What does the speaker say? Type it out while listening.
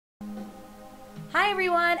Hi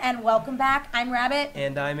everyone, and welcome back. I'm Rabbit.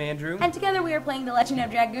 And I'm Andrew. And together we are playing The Legend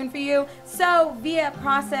of Dragoon for you. So, via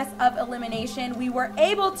process of elimination, we were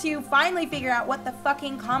able to finally figure out what the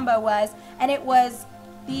fucking combo was. And it was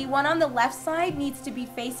the one on the left side needs to be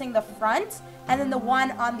facing the front, and then the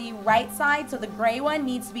one on the right side, so the gray one,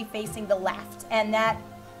 needs to be facing the left. And that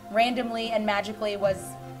randomly and magically was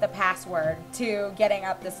the password to getting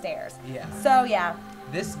up the stairs. Yeah. So, yeah.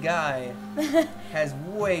 This guy has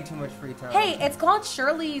way too much free time. Hey, it's called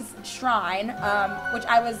Shirley's Shrine, which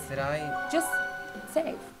I was... Did I... Just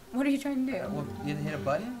save. What are you trying to do? Well, you hit a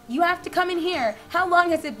button? You have to come in here. How long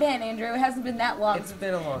has it been, Andrew? It hasn't been that long. It's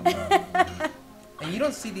been a long time. And you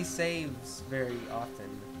don't see these saves very often.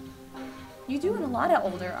 You do in a lot of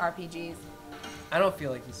older RPGs. I don't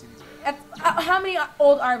feel like you see these very often. How many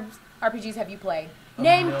old RPGs have you played?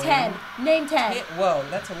 Name 10. Name 10. Whoa,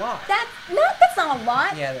 that's a lot. That's not a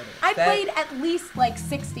lot. Yeah, that is. I played at least like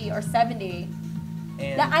 60 or 70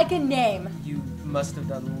 and that I can name. You must have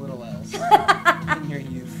done little else in your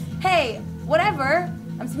youth. Hey, whatever.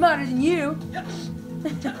 I'm smarter than you.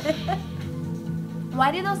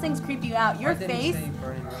 Why did those things creep you out? Your face. Say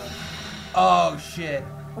Burning Rush? Oh shit.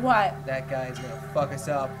 What? That guy is gonna fuck us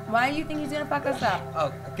up. Why do you think he's gonna fuck us up?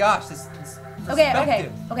 Oh gosh, this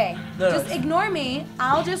Okay. No, just ignore me.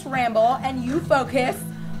 I'll just ramble, and you focus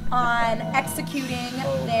on executing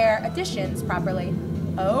their additions properly.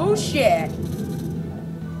 Oh shit!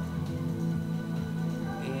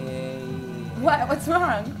 What? What's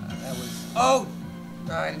wrong? That was. Oh!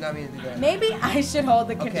 No, I did not mean to do that. Maybe I should hold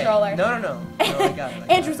the controller. No, I got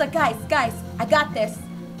it. Andrew's like, guys, I got this.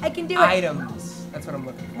 I can do it. Items. That's what I'm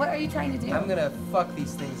looking for. What are you trying to do? I'm gonna fuck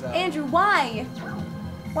these things up. Andrew, why?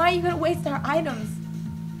 Why are you gonna waste our items?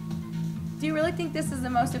 Do you really think this is the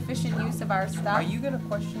most efficient use of our stuff? Are you gonna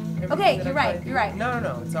question everything? Okay, that you're I right. You're right. No.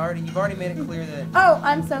 You've already made it clear that. Oh,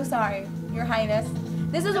 I'm so sorry, Your Highness.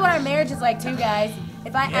 This is what our marriage is like too, guys.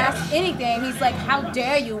 If I ask anything, he's like, "How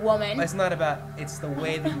dare you, woman?" It's not about. It's the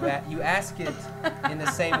way that you ask it in the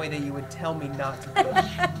same way that you would tell me not to do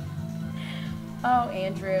it. Oh,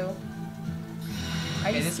 Andrew. Are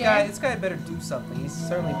you scared? scared? This guy better do something. He's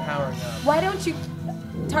certainly powering up. Why don't you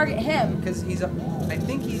target him? Because I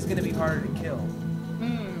think he's gonna be harder to kill.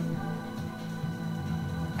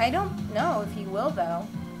 I don't know if he will, though.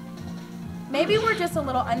 Maybe we're just a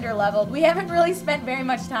little underleveled. We haven't really spent very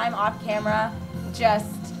much time off camera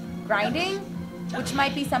just grinding, which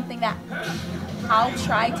might be something that I'll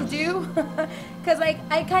try to do. Because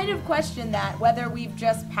I kind of question that, whether we've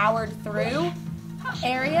just powered through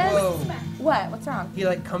areas. Whoa. What? What's wrong? He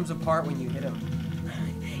like comes apart when you hit him.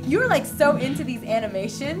 You're like so into these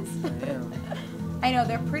animations. I am. I know,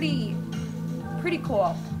 they're pretty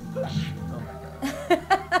cool. Oh my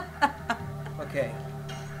god. Okay.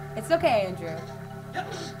 It's okay, Andrew.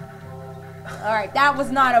 Alright, that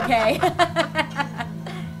was not okay.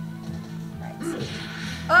 Right.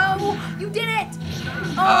 Oh, you did it!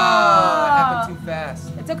 Oh, that happened too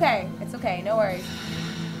fast. It's okay, no worries.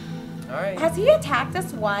 Alright. Has he attacked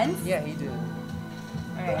us once? Yeah, he did.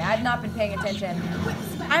 Alright, I've not been paying attention.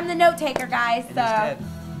 I'm the note taker, guys, so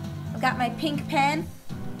I've got my pink pen,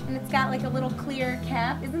 and it's got like a little clear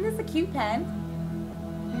cap. Isn't this a cute pen?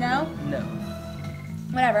 No? No.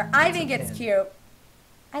 Whatever. I think it's cute.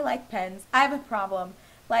 I like pens. I have a problem.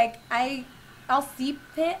 Like, I'll see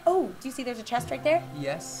pen. Oh, do you see there's a chest right there?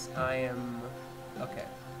 Yes, I am. Okay.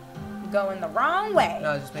 Going the wrong way.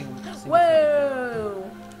 No, I was just making.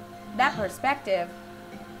 Whoa. That perspective.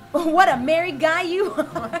 What a married guy you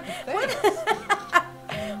are.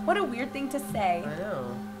 What a weird thing to say. I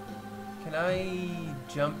know. Can I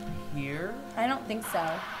jump here? I don't think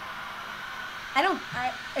so.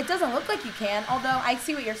 It doesn't look like you can, although I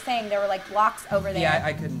see what you're saying. There were like blocks over there. Yeah,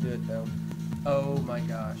 I couldn't do it though. Oh my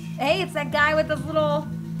gosh. Hey, it's that guy with this little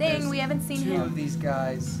thing. There's we haven't seen him. Two of these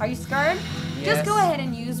guys. Are you scared? Yes. Just go ahead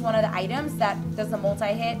and use one of the items that does the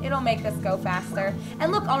multi-hit. It'll make this go faster.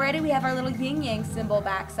 And look, already we have our little yin-yang symbol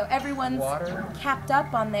back, so everyone's capped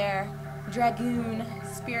up on their Dragoon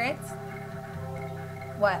spirits.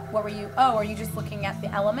 What were you? Oh, are you just looking at the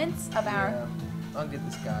elements of our... Yeah, I'll get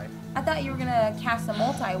this guy. I thought you were gonna cast a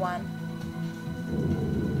multi one.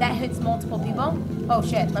 That hits multiple people? Oh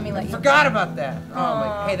shit, let me let you. Forgot about that! Oh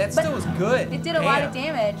my, hey, that still was good. It did a lot of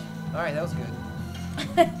damage. Alright, that was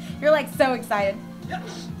good. You're like so excited.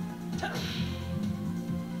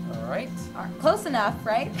 Alright. Close enough,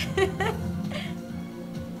 right?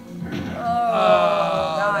 Oh,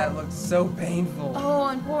 God. That looks so painful. Oh,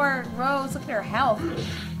 and poor Rose, look at her health.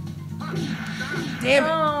 Damn it!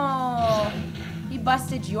 Oh, he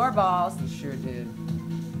busted your balls. He sure did.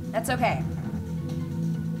 That's okay.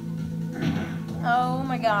 Oh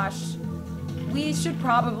my gosh. we should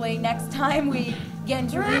probably, next time we get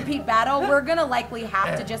into repeat battle, we're gonna likely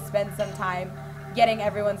have to just spend some time getting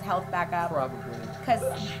everyone's health back up. Probably. Because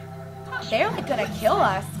they're like gonna kill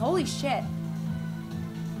us. Holy shit.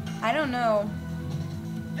 I don't know.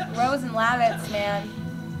 Rose and Lavitz, man.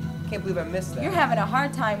 Can't believe I missed that. You're having a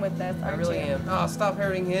hard time with this, aren't you? I really am. Oh, stop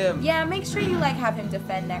hurting him. Yeah, make sure you like have him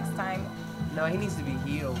defend next time. No, he needs to be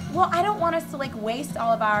healed. Well, I don't want us to like waste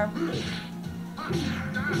all of our,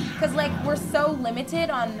 because like we're so limited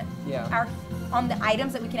on on the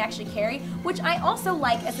items that we can actually carry, which I also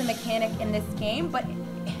like as a mechanic in this game. But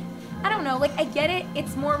I don't know, like I get it.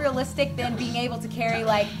 It's more realistic than being able to carry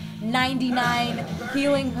like 99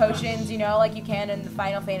 healing potions, you know, like you can in the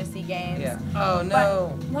Final Fantasy games. Yeah. Oh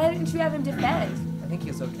no. But why didn't you have him defend? I think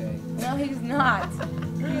he's okay. No, he's not.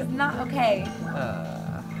 He's not okay.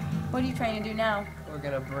 What are you trying to do now? We're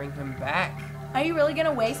gonna bring him back. Are you really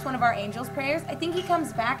gonna waste one of our angel's prayers? I think he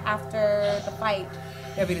comes back after the fight.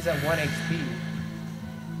 Yeah, but he's at 1 HP.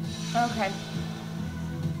 Okay.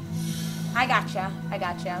 I gotcha.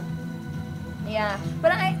 Yeah,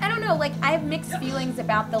 but I don't know, like, I have mixed feelings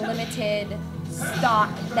about the limited stock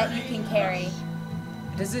that you can carry.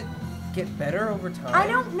 Does it get better over time? I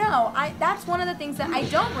don't know. That's one of the things that I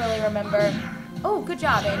don't really remember. Oh, good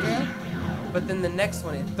job, Andrew. But then the next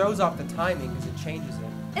one, it throws off the timing because it changes it.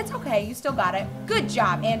 It's okay, you still got it. Good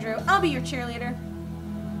job, Andrew. I'll be your cheerleader.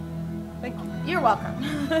 Thank you. You're welcome.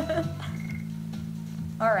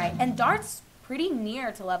 Alright, and Dart's pretty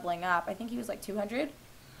near to leveling up. I think he was like 200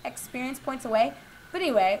 experience points away. But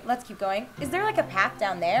anyway, let's keep going. Is there like a path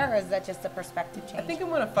down there, or is that just a perspective change? I think I'm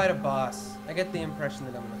gonna fight a boss. I get the impression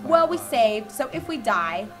that I'm gonna fight Well, a we boss. saved, so if we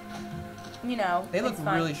die, you know, They look it's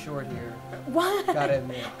fine. really short here. What? Gotta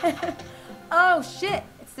admit. Oh shit!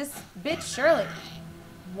 It's this bitch Shirley.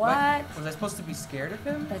 What? Was I supposed to be scared of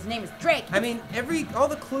him? His name is Drake. I mean, all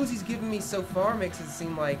the clues he's given me so far makes it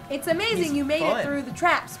seem like It's amazing he's you made fun. it through the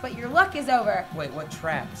traps, but your luck is over. Wait, what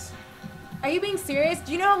traps? Are you being serious?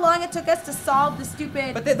 Do you know how long it took us to solve the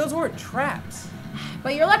stupid... But those weren't traps.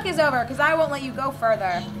 But your luck is over, because I won't let you go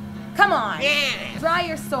further. Come on. Yeah. Draw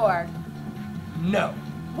your sword. No.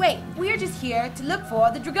 Wait, we're just here to look for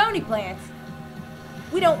the Dragoon plants.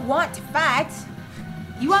 We don't want to fight.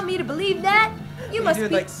 You want me to believe that? You must doing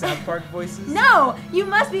be... like South Park voices? No! You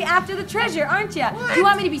must be after the treasure, aren't you? What? Do you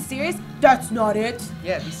want me to be serious? That's not it.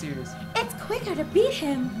 Yeah, be serious. It's quicker to beat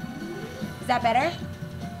him. Is that better?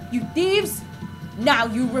 You thieves! Now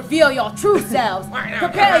you reveal your true selves.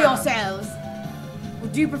 Prepare yourselves.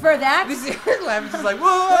 Would you prefer that? Lavin's just like,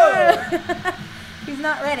 whoa! He's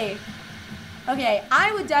not ready. Okay,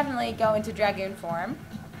 I would definitely go into Dragoon form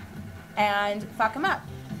and fuck him up.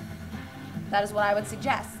 That is what I would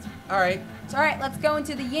suggest. Alright. So, alright, let's go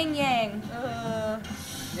into the yin yang.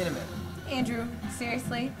 In a minute. Andrew,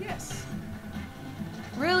 seriously? Yes.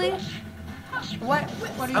 Really? What are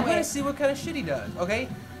you I'm gonna waiting? see what kind of shit he does, okay?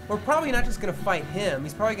 We're probably not just gonna fight him.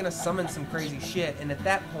 He's probably gonna summon some crazy shit, and at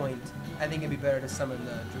that point, I think it'd be better to summon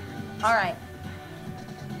the Dragoon. Alright.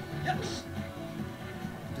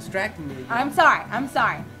 Distracting me again. I'm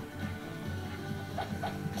sorry.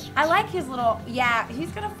 I like his little... Yeah,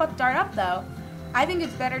 he's gonna fuck Dart up, though. I think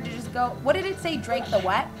it's better to just go... What did it say? Drake the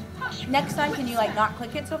what? Next time, can you, like, not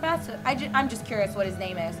click it so fast? I'm just curious what his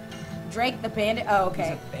name is. Drake the Bandit? Oh, okay.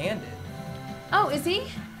 He's a bandit. Oh, is he?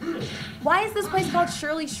 Why is this place called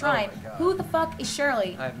Shirley Shrine? Oh my God. Who the fuck is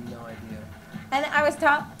Shirley? I have no idea. And I was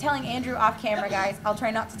telling Andrew off camera, guys. I'll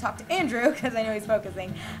try not to talk to Andrew because I know he's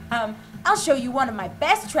focusing. I'll show you one of my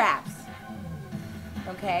best traps.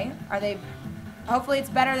 Okay. Are they... Hopefully it's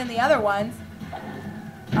better than the other ones.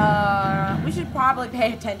 We should probably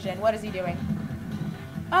pay attention. What is he doing?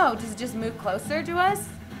 Oh, does it just move closer to us?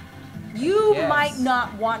 You Yes. might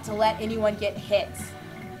not want to let anyone get hit.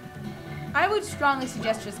 I would strongly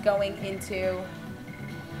suggest just going into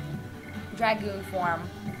Dragoon form.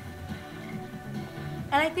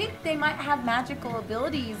 And I think they might have magical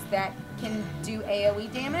abilities that can do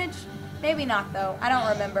AoE damage. Maybe not, though. I don't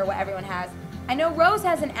remember what everyone has. I know Rose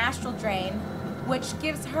has an Astral Drain, which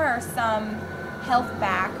gives her some health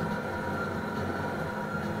back.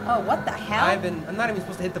 Oh, what the hell? I'm not even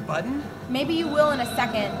supposed to hit the button? Maybe you will in a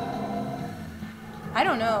second. I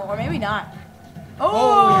don't know, or maybe not.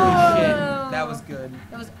 Holy shit. That was good.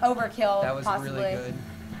 It was overkill, That was possibly. really good.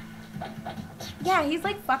 Yeah, he's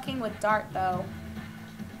like fucking with Dart, though.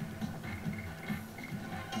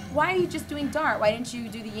 Why are you just doing Dart? Why didn't you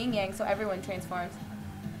do the yin yang so everyone transforms?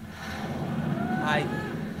 I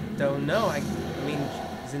don't know. I mean,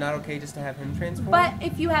 is it not okay just to have him transform? But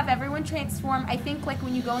if you have everyone transform, I think like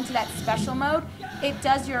when you go into that special mode, it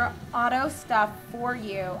does your auto stuff for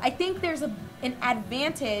you. I think there's an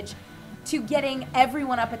advantage to getting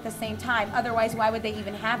everyone up at the same time. Otherwise, why would they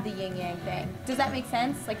even have the yin yang thing? Does that make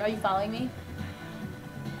sense? Like, are you following me?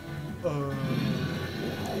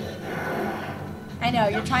 I know,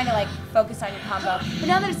 you're trying to like focus on your combo. But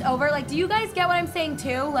now that it's over, like, do you guys get what I'm saying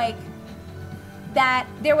too? Like, that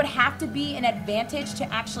there would have to be an advantage to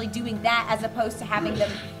actually doing that as opposed to having them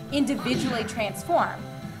individually transform.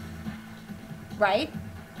 Right?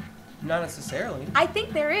 Not necessarily. I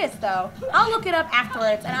think there is, though. I'll look it up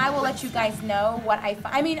afterwards, and I will let you guys know what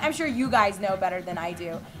I mean, I'm sure you guys know better than I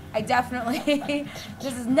do. I definitely...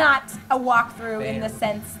 This is not a walkthrough in the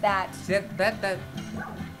sense that... See, that...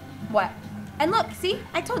 What? And look, see?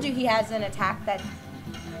 I told you he has an attack that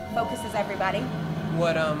focuses everybody.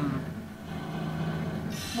 What?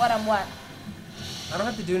 What? I don't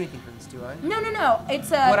have to do anything for this, do I? No. It's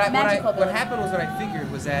a magical ability. What happened was what I figured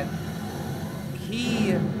was that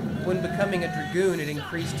he... When becoming a Dragoon, it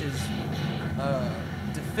increased his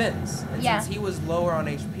defense. And since he was lower on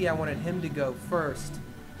HP, I wanted him to go first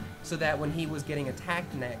so that when he was getting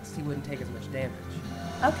attacked next, he wouldn't take as much damage.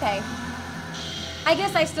 Okay. I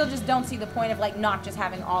guess I still just don't see the point of, like, not just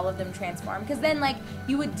having all of them transform. Because then, like,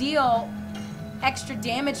 you would deal extra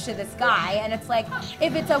damage to this guy, and it's like,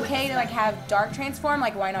 if it's okay to, like, have Dark transform,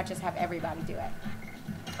 like, why not just have everybody do it?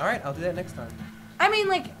 Alright, I'll do that next time. I mean,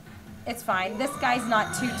 like... It's fine. This guy's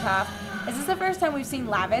not too tough. Is this the first time we've seen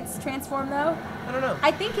Lavitz transform, though? I don't know.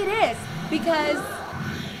 I think it is, because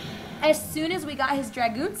as soon as we got his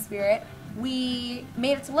Dragoon spirit, we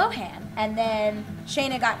made it to Lohan, and then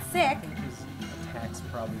Shayna got sick. I think his attack's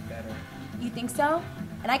probably better. You think so?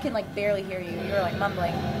 And I can, like, barely hear you. You were, like,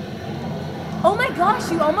 mumbling. Oh my gosh,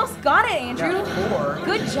 you almost got it, Andrew. Got 4.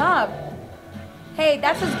 Good job. Hey,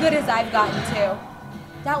 that's as good as I've gotten, too.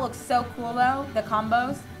 That looks so cool, though, the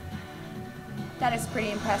combos. That is pretty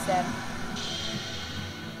impressive.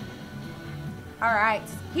 Alright.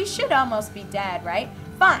 He should almost be dead, right?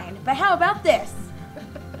 Fine, but how about this?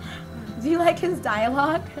 Do you like his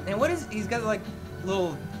dialogue? And what is... He's got, like,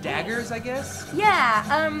 little daggers, I guess?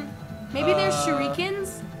 Yeah, maybe there's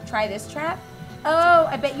shurikens. Try this trap. Oh,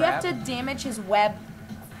 I bet you have to damage his web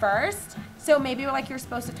first. So maybe, like, you're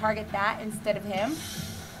supposed to target that instead of him.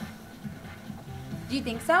 Do you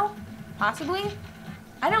think so? Possibly?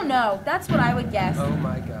 I don't know. That's what I would guess. Oh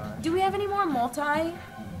my god. Do we have any more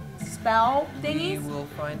multi-spell thingies? We will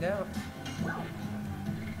find out.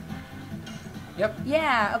 Yep.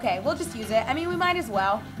 Yeah, okay. We'll just use it. I mean, we might as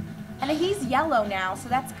well. And he's yellow now, so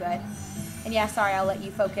that's good. And yeah, sorry, I'll let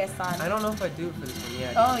you focus on... I don't know if I do it for this one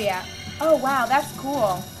yet. Oh, yeah. Oh, wow, that's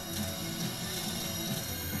cool.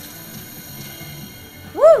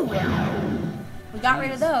 Woo! We got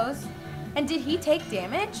rid of those. And did he take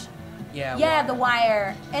damage? Yeah. Yeah, the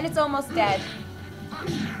wire. And it's almost dead.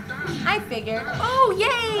 I figured. Oh,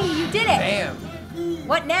 yay! You did it! Bam!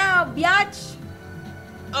 What now, biatch?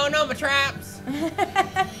 Oh no, my traps!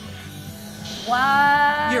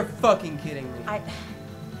 What? You're fucking kidding me.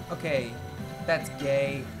 Okay, that's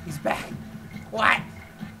gay. He's back. What?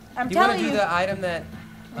 I'm do you want telling to do you. the item that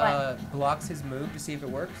What? blocks his move to see if it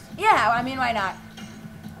works? Yeah, I mean, why not?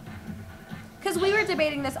 Because we were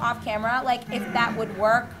debating this off camera, like if that would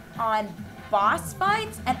work on boss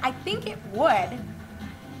fights, and I think it would.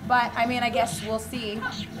 But, I mean, I guess we'll see.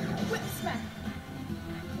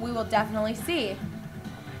 We will definitely see.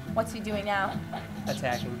 What's he doing now?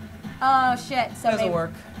 Attacking. Oh, shit. So Doesn't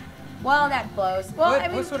work. Well, that blows. Well, I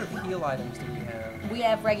mean, what sort of heal items do we have? we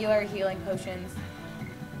have regular healing potions.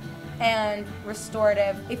 And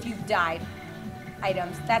restorative, if you've died,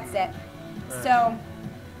 items. That's it. Right. So,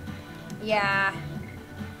 yeah.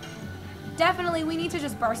 Definitely, we need to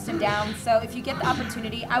just burst him down. So if you get the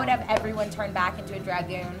opportunity, I would have everyone turn back into a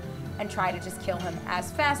Dragoon and try to just kill him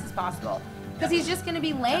as fast as possible. Because he's just going to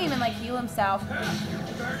be lame and, like, heal himself.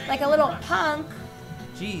 Like a little punk.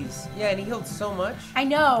 Jeez. Yeah, and he healed so much. I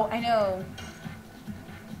know.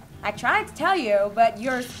 I tried to tell you, but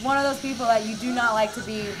you're one of those people that you do not like to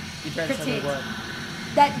be critiqued.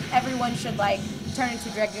 That everyone should, like, turn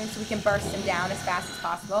into Dragoon so we can burst him down as fast as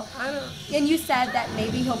possible. I don't... And you said that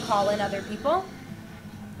maybe he'll call in other people.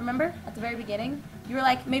 Remember? At the very beginning? You were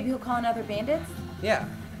like, maybe he'll call in other bandits? Yeah.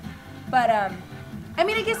 But, I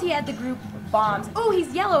mean, I guess he had the group bombs. Oh,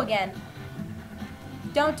 he's yellow again.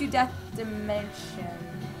 Don't do Death Dimension.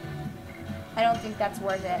 I don't think that's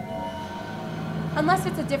worth it. Unless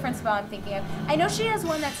it's a different spell I'm thinking of. I know she has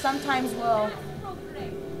one that sometimes will...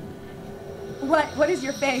 What is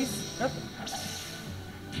your face?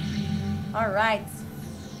 Alright.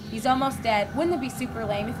 He's almost dead. Wouldn't it be super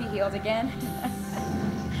lame if he healed again?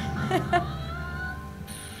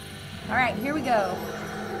 Alright, here we go.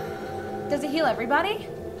 Does it heal everybody?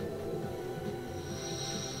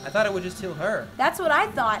 I thought it would just heal her. That's what I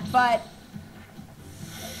thought, but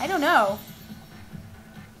I don't know.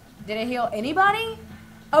 Did it heal anybody?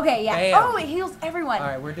 Okay, yeah. Bam. Oh, it heals everyone. All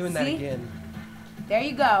right, we're doing that again. There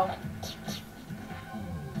you go.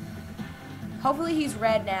 Hopefully he's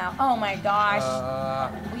red now. Oh my gosh.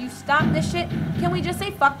 Will you stop this shit? Can we just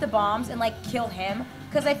say fuck the bombs and like kill him?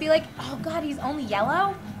 Because I feel like, oh god, he's only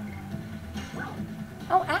yellow?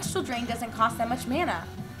 Oh, Astral Drain doesn't cost that much mana.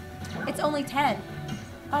 It's only 10.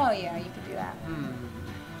 Oh yeah, you could do that.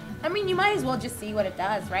 I mean, you might as well just see what it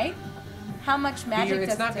does, right? How much magic does it?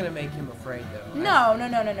 It's not going to make him afraid though. No,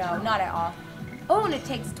 not at all. Oh, and it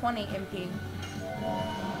takes 20 MP.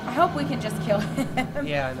 I hope we can just kill him.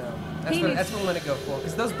 Yeah, I know. That's what I'm going to go for.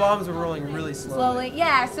 Because those bombs are rolling really slowly.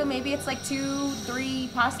 Yeah, so maybe it's like 2, 3,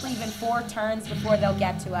 possibly even 4 turns before they'll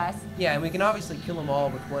get to us. Yeah, and we can obviously kill them all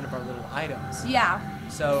with one of our little items. Yeah.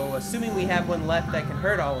 So, assuming we have one left that can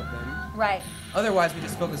hurt all of them. Right. Otherwise, we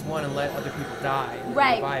just focus one and let other people die and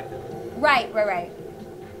revive them. Right.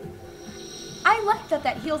 I like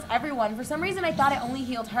that heals everyone. For some reason, I thought it only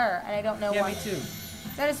healed her, and I don't know why. Yeah, me too.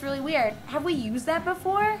 That is really weird. Have we used that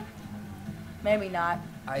before? Maybe not.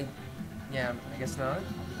 Yeah, I guess not.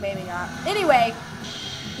 Maybe not. Anyway,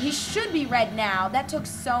 he should be red now. That took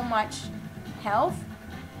so much health.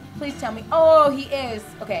 Please tell me. Oh, he is.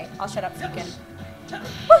 Okay, I'll shut up so you can.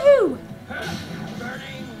 Woohoo!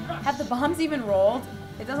 Have the bombs even rolled?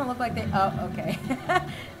 It doesn't look like they... Oh, okay.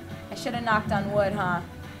 I should have knocked on wood, huh?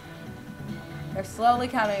 They're slowly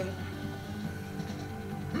coming.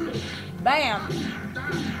 Bam!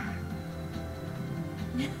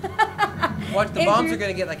 Watch, the bombs are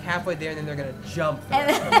going to get like halfway there and then they're going to jump.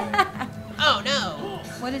 Oh no!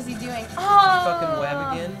 What is he doing? Oh! Fucking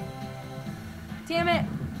web again. Damn it.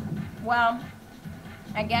 Well,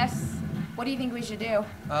 I guess... What do you think we should do?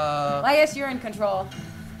 Well, I guess you're in control.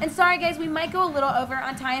 And sorry guys, we might go a little over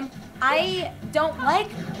on time. I don't like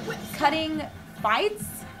cutting fights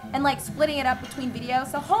and like splitting it up between videos,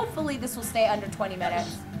 so hopefully this will stay under 20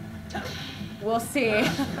 minutes. We'll see.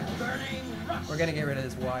 We're gonna get rid of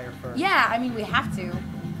this wire first. Yeah, I mean, we have to.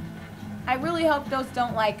 I really hope those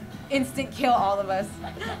don't like instant kill all of us.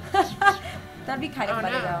 That'd be kind of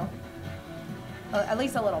funny though. At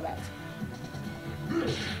least a little bit.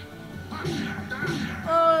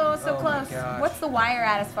 Oh, so close. What's the wire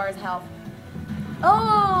at as far as health?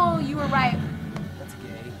 Oh, you were right. That's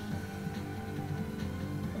gay.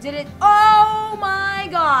 Did it? Oh my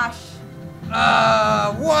gosh.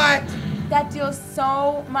 What? That deals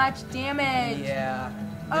so much damage. Yeah.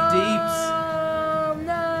 The deeps. Oh,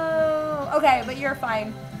 no. Okay, but you're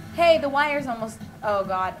fine. Hey, the wire's almost... Oh,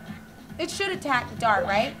 God. It should attack Dart,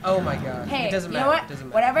 right? Oh, my God. Hey, it doesn't you matter. know what? It doesn't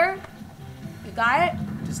matter. Whatever. You got it?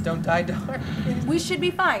 Just don't die, Dart. We should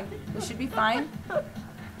be fine. We should be fine. Oh,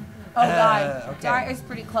 God. Okay. Dart is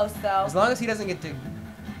pretty close, though. As long as he doesn't get to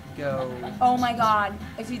go... Oh, my God.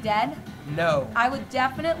 Is he dead? No. I would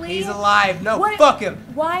definitely... He's alive. No, fuck him.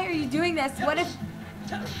 Why are you doing this? What if...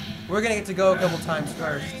 We're gonna get to go a couple times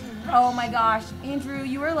first. Oh, my gosh. Andrew,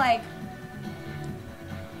 you were like...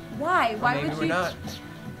 Why? Why would you... Maybe we're not.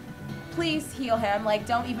 Please heal him. Like,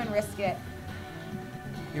 don't even risk it.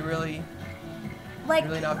 You really... Like,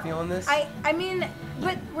 really not feeling this? I mean,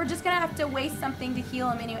 but we're just gonna have to waste something to heal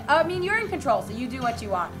him anyway. I mean, you're in control, so you do what you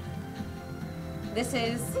want. This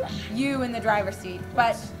is you in the driver's seat,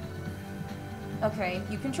 but okay,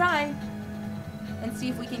 you can try and see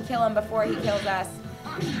if we can kill him before he kills us.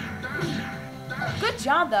 Good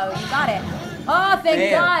job, though. You got it. Oh,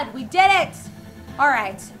 thank God, we did it. All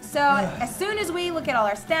right. So as soon as we look at all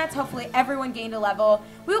our stats, hopefully everyone gained a level,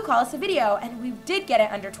 we will call this a video. And we did get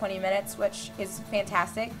it under 20 minutes, which is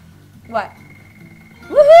fantastic. What?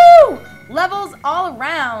 Woohoo! Levels all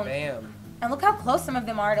around. Bam. And look how close some of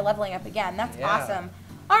them are to leveling up again. That's awesome.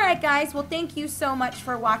 All right, guys. Well, thank you so much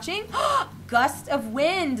for watching. Gust of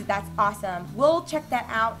Wind. That's awesome. We'll check that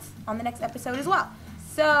out on the next episode as well.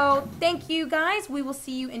 So thank you, guys. We will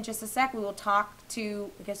see you in just a sec. We will talk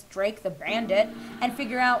to, I guess, Drake the Bandit and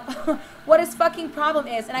figure out what his fucking problem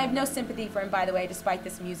is. And I have no sympathy for him, by the way, despite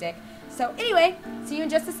this music. So anyway, see you in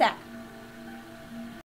just a sec.